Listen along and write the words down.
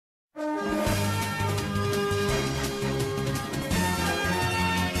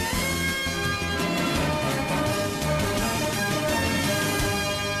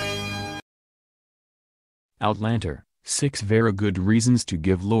Outlander, 6 very good reasons to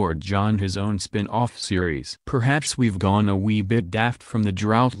give Lord John his own spin-off series. Perhaps we've gone a wee bit daft from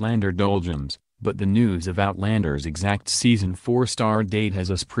the Outlander doldrums, but the news of Outlander's exact Season 4 star date has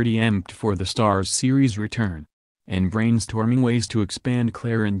us pretty amped for the Starz series return, and brainstorming ways to expand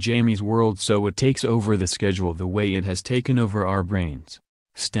Claire and Jamie's world so it takes over the schedule the way it has taken over our brains.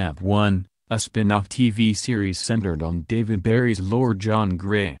 Step 1. A spin-off TV series centered on David Barry's Lord John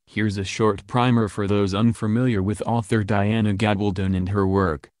Grey. Here's a short primer for those unfamiliar with author Diana Gabaldon and her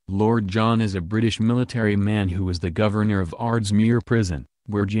work. Lord John is a British military man who was the governor of Ardsmuir Prison,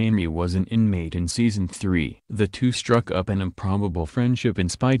 where Jamie was an inmate in Season 3. The two struck up an improbable friendship in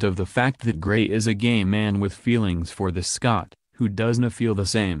spite of the fact that Grey is a gay man with feelings for the Scot, who doesn't feel the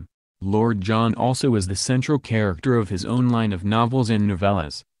same. Lord John also is the central character of his own line of novels and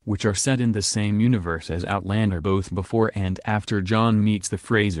novellas, which are set in the same universe as Outlander both before and after John meets the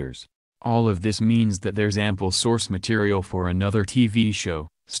Frasers. All of this means that there's ample source material for another TV show,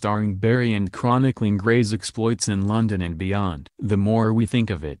 starring Barry and chronicling Grey's exploits in London and beyond. The more we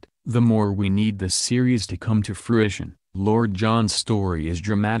think of it, the more we need this series to come to fruition. Lord John's story is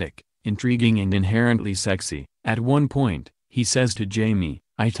dramatic, intriguing and inherently sexy. At one point, he says to Jamie,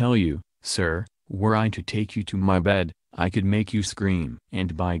 "I tell you, sir, were I to take you to my bed, I could make you scream.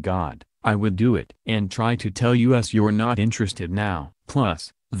 And by God, I would do it. And try to tell us you're not interested now."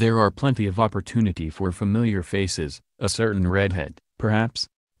 Plus, there are plenty of opportunity for familiar faces, a certain redhead, perhaps,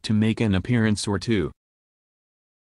 to make an appearance or two.